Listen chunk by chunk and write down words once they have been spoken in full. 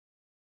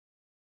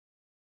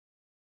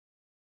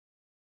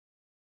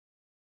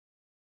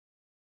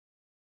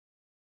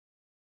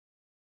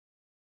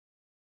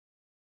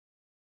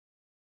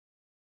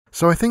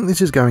So I think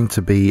this is going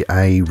to be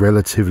a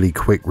relatively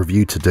quick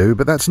review to do,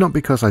 but that's not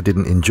because I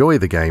didn't enjoy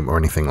the game or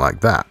anything like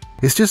that.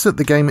 It's just that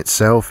the game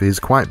itself is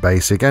quite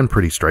basic and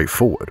pretty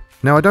straightforward.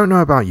 Now I don't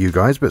know about you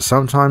guys, but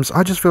sometimes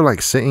I just feel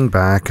like sitting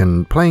back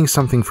and playing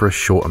something for a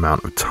short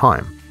amount of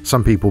time.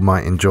 Some people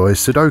might enjoy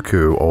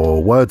Sudoku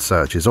or word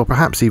searches or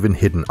perhaps even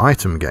hidden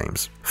item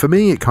games. For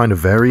me, it kind of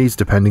varies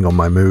depending on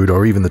my mood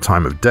or even the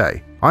time of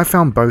day. I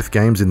found both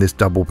games in this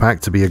double pack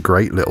to be a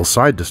great little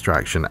side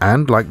distraction,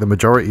 and like the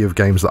majority of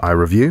games that I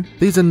review,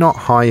 these are not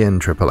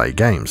high-end AAA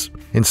games.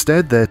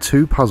 Instead, they're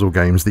two puzzle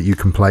games that you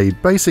can play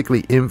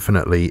basically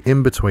infinitely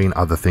in between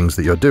other things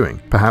that you're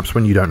doing, perhaps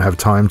when you don't have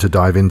time to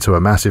dive into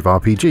a massive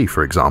RPG,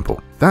 for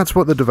example. That's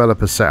what the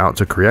developers set out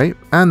to create,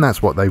 and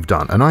that's what they've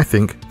done, and I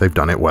think they've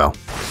done it well.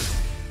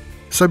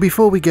 So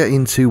before we get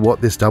into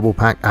what this double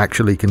pack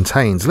actually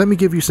contains, let me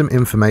give you some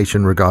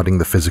information regarding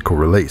the physical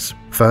release.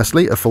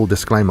 Firstly, a full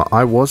disclaimer,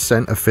 I was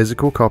sent a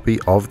physical copy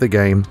of the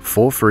game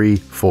for free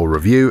for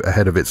review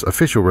ahead of its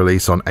official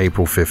release on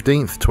April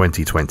 15th,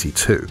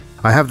 2022.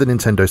 I have the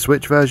Nintendo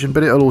Switch version,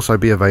 but it'll also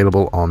be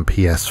available on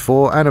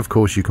PS4, and of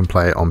course you can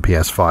play it on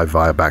PS5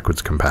 via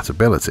backwards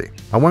compatibility.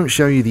 I won't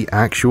show you the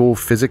actual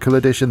physical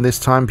edition this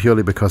time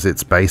purely because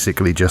it's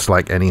basically just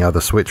like any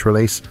other Switch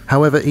release.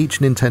 However, each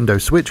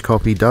Nintendo Switch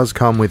copy does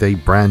come with a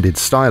branded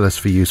stylus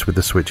for use with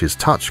the Switch's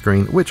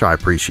touchscreen, which I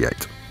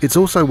appreciate. It's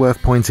also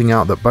worth pointing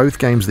out that both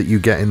games that you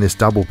get in this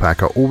double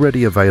pack are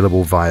already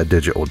available via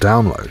digital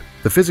download.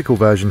 The physical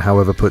version,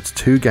 however, puts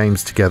two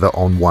games together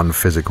on one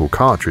physical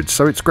cartridge,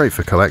 so it's great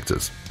for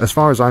collectors. As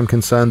far as I'm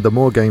concerned, the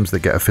more games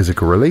that get a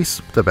physical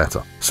release, the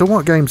better. So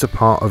what games are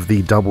part of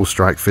the Double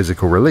Strike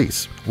physical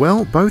release?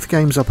 Well, both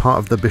games are part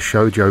of the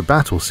Bishoujo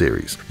Battle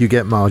series. You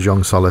get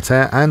Mahjong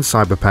Solitaire and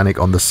Cyber Panic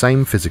on the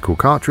same physical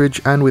cartridge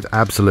and with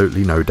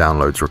absolutely no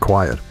downloads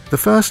required. The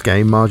first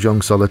game,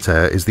 Mahjong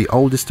Solitaire, is the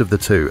oldest of the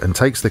two and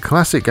takes the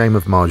classic game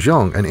of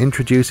Mahjong and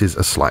introduces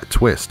a slight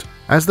twist.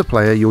 As the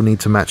player, you'll need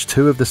to match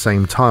two of the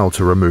same tile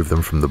to remove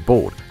them from the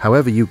board.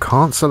 However, you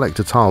can't select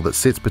a tile that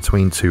sits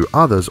between two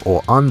others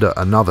or under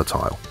another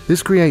tile.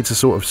 This creates a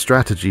sort of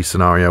strategy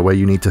scenario where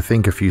you need to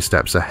think a few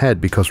steps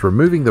ahead because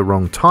removing the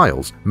wrong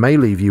tiles may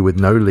leave you with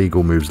no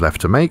legal moves left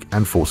to make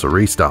and force a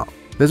restart.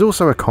 There's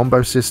also a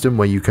combo system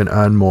where you can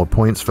earn more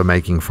points for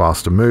making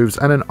faster moves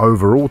and an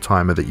overall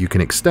timer that you can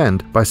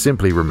extend by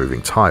simply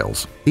removing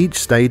tiles. Each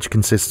stage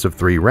consists of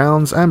 3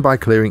 rounds, and by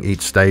clearing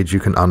each stage you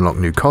can unlock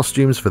new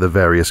costumes for the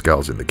various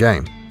girls in the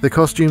game. The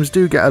costumes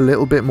do get a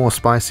little bit more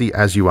spicy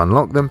as you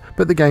unlock them,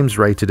 but the game's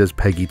rated as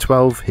PEGI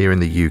 12 here in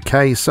the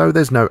UK, so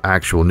there's no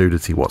actual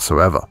nudity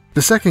whatsoever.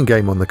 The second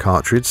game on the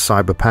cartridge,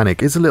 Cyber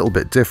Panic, is a little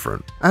bit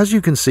different. As you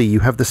can see, you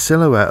have the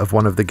silhouette of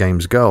one of the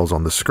game's girls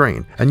on the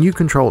screen, and you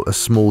control a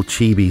small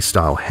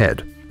chibi-style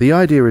head. The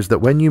idea is that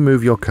when you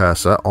move your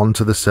cursor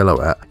onto the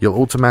silhouette,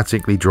 you'll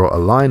automatically draw a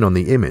line on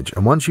the image,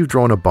 and once you've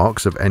drawn a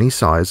box of any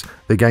size,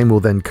 the game will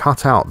then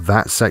cut out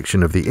that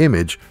section of the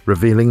image,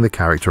 revealing the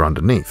character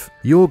underneath.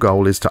 Your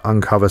goal is to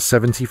uncover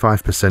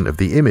 75% of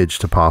the image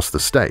to pass the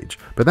stage,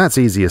 but that's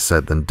easier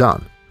said than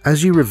done.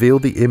 As you reveal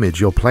the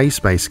image, your play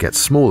space gets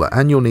smaller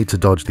and you'll need to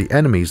dodge the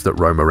enemies that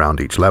roam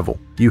around each level.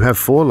 You have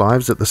 4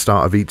 lives at the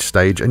start of each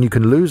stage, and you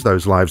can lose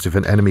those lives if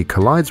an enemy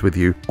collides with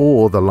you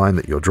or the line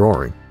that you're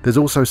drawing. There's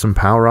also some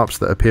power-ups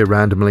that appear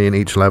randomly in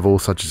each level,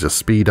 such as a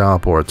speed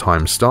up or a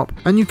time stop,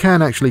 and you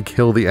can actually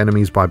kill the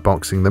enemies by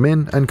boxing them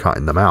in and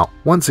cutting them out.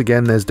 Once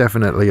again, there's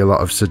definitely a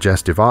lot of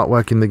suggestive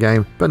artwork in the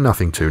game, but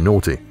nothing too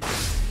naughty.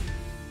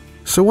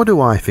 So what do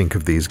I think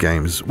of these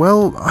games?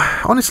 Well,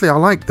 honestly I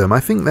like them. I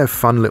think they're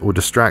fun little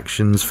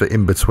distractions for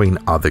in between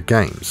other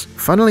games.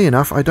 Funnily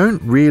enough, I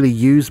don't really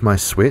use my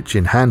Switch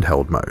in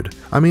handheld mode.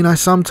 I mean, I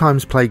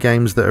sometimes play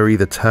games that are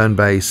either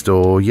turn-based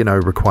or,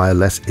 require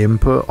less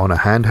input on a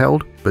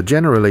handheld, but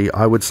generally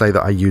I would say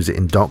that I use it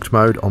in docked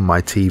mode on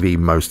my TV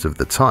most of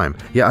the time,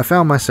 yet I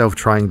found myself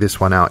trying this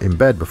one out in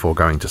bed before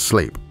going to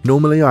sleep.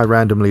 Normally I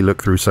randomly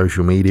look through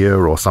social media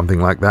or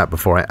something like that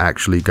before I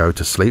actually go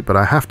to sleep, but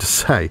I have to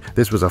say,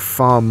 this was a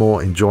far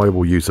more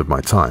enjoyable use of my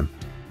time.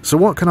 So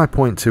what can I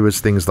point to as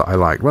things that I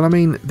like? Well, I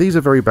mean, these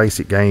are very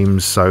basic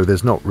games, so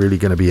there's not really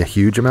going to be a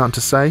huge amount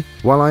to say.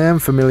 While I am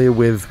familiar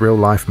with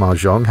real-life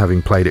Mahjong,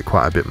 having played it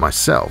quite a bit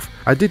myself,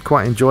 I did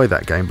quite enjoy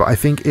that game, but I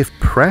think if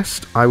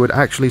pressed, I would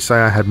actually say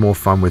I had more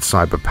fun with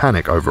Cyber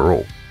Panic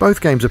overall. Both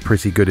games are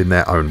pretty good in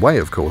their own way,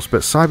 of course,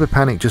 but Cyber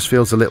Panic just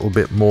feels a little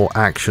bit more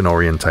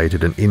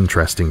action-orientated and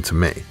interesting to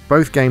me.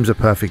 Both games are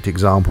perfect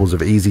examples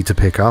of easy to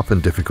pick up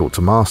and difficult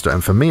to master,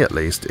 and for me at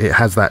least, it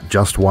has that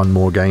just one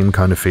more game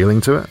kind of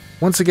feeling to it.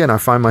 Once again, I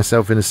find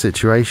myself in a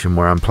situation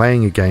where I'm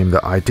playing a game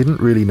that I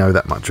didn't really know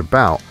that much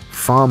about,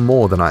 far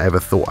more than I ever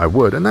thought I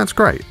would, and that's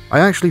great.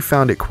 I actually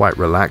found it quite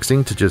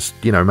relaxing to just,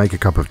 make a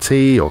cup of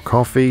tea or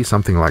coffee,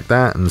 something like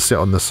that, and sit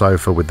on the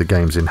sofa with the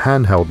games in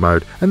handheld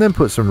mode, and then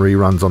put some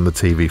reruns on the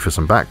TV for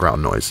some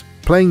background noise.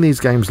 Playing these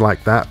games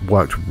like that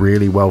worked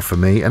really well for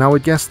me, and I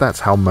would guess that's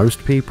how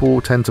most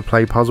people tend to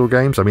play puzzle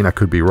games. I mean, I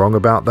could be wrong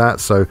about that,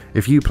 so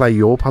if you play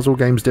your puzzle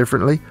games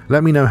differently,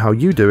 let me know how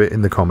you do it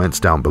in the comments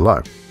down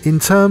below. In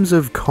terms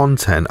of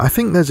content, I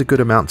think there's a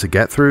good amount to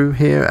get through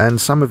here, and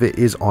some of it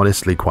is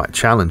honestly quite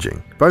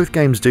challenging. Both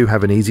games do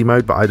have an easy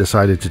mode, but I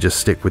decided to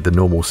just stick with the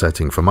normal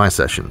setting for my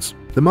sessions.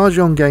 The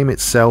Mahjong game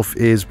itself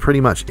is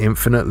pretty much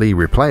infinitely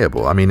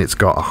replayable. I mean, it's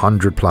got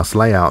 100+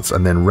 layouts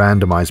and then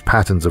randomized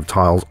patterns of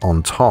tiles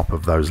on top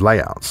of those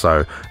layouts,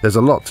 so there's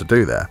a lot to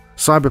do there.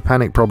 Cyber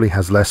Panic probably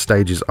has less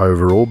stages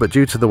overall, but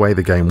due to the way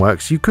the game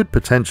works, you could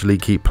potentially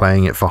keep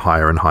playing it for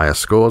higher and higher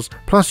scores,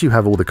 plus you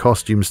have all the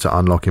costumes to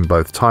unlock in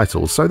both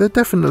titles, so there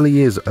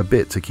definitely is a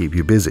bit to keep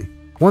you busy.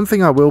 One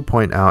thing I will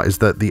point out is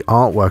that the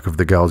artwork of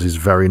the girls is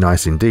very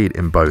nice indeed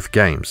in both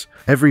games.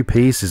 Every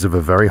piece is of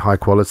a very high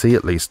quality,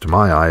 at least to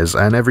my eyes,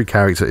 and every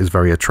character is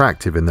very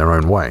attractive in their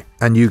own way.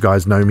 And you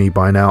guys know me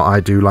by now,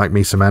 I do like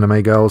me some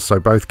anime girls, so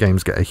both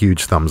games get a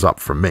huge thumbs up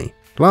from me.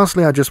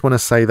 Lastly, I just want to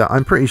say that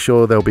I'm pretty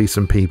sure there'll be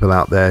some people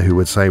out there who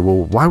would say,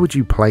 well, why would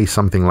you play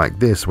something like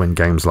this when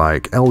games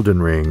like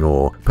Elden Ring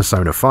or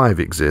Persona 5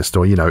 exist,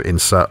 or,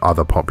 insert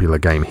other popular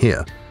game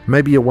here.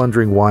 Maybe you're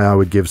wondering why I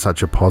would give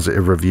such a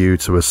positive review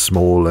to a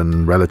small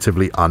and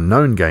relatively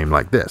unknown game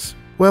like this.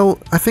 Well,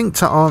 I think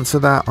to answer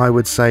that, I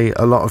would say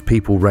a lot of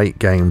people rate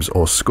games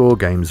or score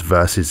games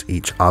versus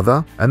each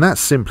other, and that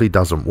simply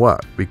doesn't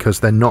work because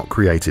they're not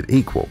created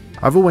equal.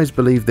 I've always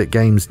believed that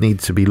games need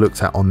to be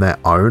looked at on their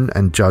own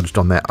and judged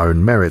on their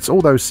own merits,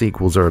 although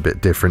sequels are a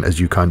bit different as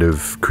you kind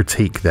of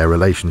critique their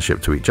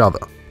relationship to each other.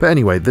 But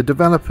anyway, the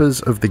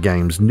developers of the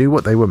games knew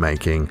what they were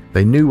making,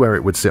 they knew where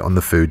it would sit on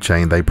the food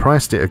chain, they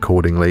priced it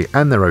accordingly,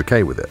 and they're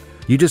okay with it.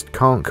 You just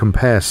can't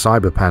compare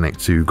Cyber Panic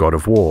to God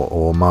of War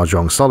or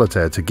Mahjong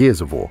Solitaire to Gears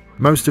of War.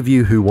 Most of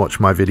you who watch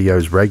my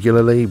videos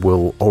regularly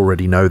will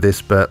already know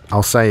this, but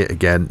I'll say it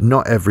again,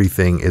 not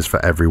everything is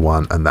for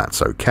everyone, and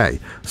that's okay.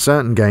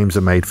 Certain games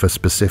are made for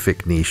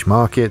specific niche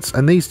markets,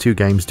 and these two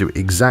games do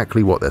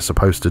exactly what they're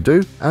supposed to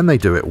do, and they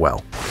do it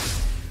well.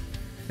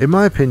 In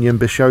my opinion,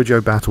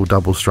 Bishoujo Battle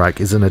Double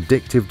Strike is an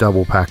addictive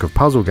double pack of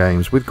puzzle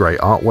games with great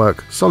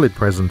artwork, solid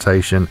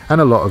presentation,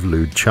 and a lot of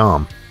lewd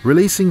charm.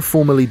 Releasing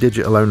formerly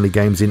digital-only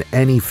games in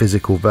any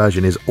physical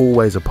version is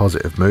always a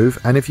positive move,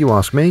 and if you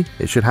ask me,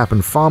 it should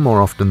happen far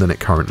more often than it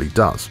currently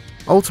does.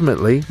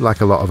 Ultimately,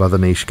 like a lot of other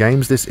niche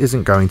games, this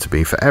isn't going to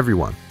be for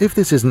everyone. If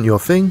this isn't your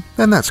thing,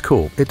 then that's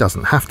cool, it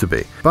doesn't have to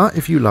be. But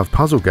if you love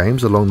puzzle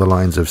games along the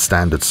lines of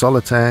standard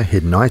solitaire,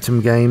 hidden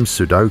item games,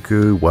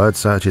 sudoku, word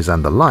searches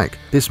and the like,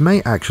 this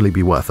may actually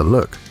be worth a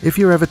look. If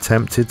you're ever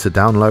tempted to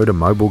download a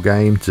mobile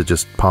game to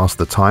just pass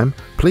the time,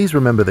 please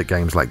remember that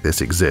games like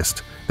this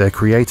exist. They're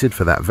created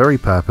for that very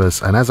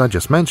purpose, and as I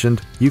just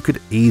mentioned, you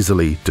could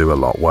easily do a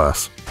lot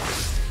worse.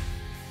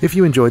 If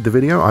you enjoyed the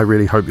video, I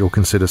really hope you'll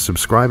consider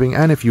subscribing,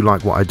 and if you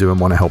like what I do and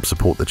want to help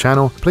support the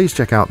channel, please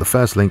check out the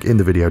first link in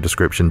the video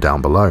description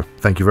down below.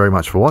 Thank you very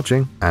much for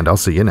watching, and I'll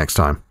see you next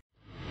time.